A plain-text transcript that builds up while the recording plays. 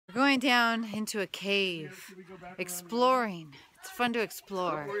going down into a cave, exploring. It's fun to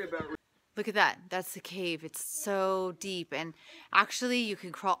explore. Look at that. That's the cave. It's so deep. And actually, you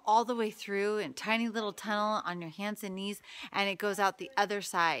can crawl all the way through in a tiny little tunnel on your hands and knees, and it goes out the other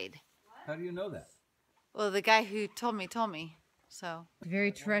side. How do you know that? Well, the guy who told me. So.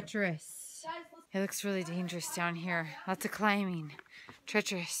 Very treacherous. It looks really dangerous down here. Lots of climbing.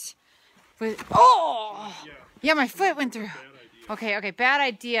 Treacherous. But, oh! Yeah, my foot went through. Okay, bad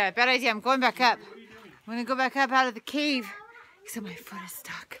idea. I'm going back up. I'm gonna go back up out of the cave. Except my foot is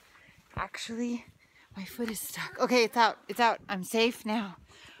stuck. Actually, my foot is stuck. Okay, it's out. I'm safe now.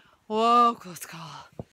 Whoa, close call.